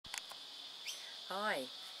Hi,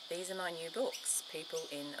 these are my new books, People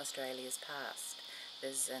in Australia's Past.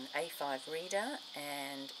 There's an A5 reader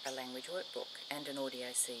and a language workbook and an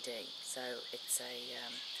audio CD, so it's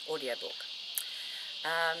a audio book.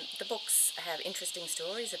 The books have interesting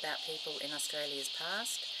stories about people in Australia's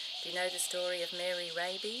past. Do you know the story of Mary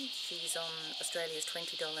Raby? She's on Australia's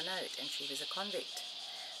 $20 note and she was a convict.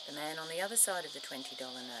 The man on the other side of the $20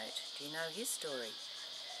 note, do you know his story?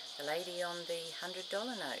 The lady on the $100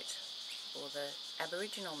 note, or the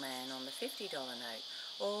Aboriginal man on the $50 note,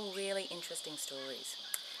 all really interesting stories.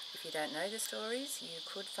 If you don't know the stories, you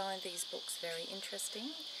could find these books very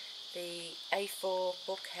interesting. The A4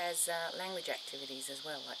 book has language activities as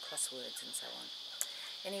well, like crosswords and so on.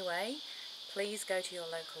 Anyway, please go to your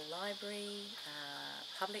local library,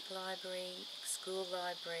 public library, school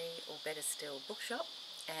library, or better still, bookshop,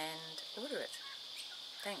 and order it.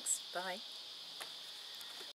 Thanks. Bye.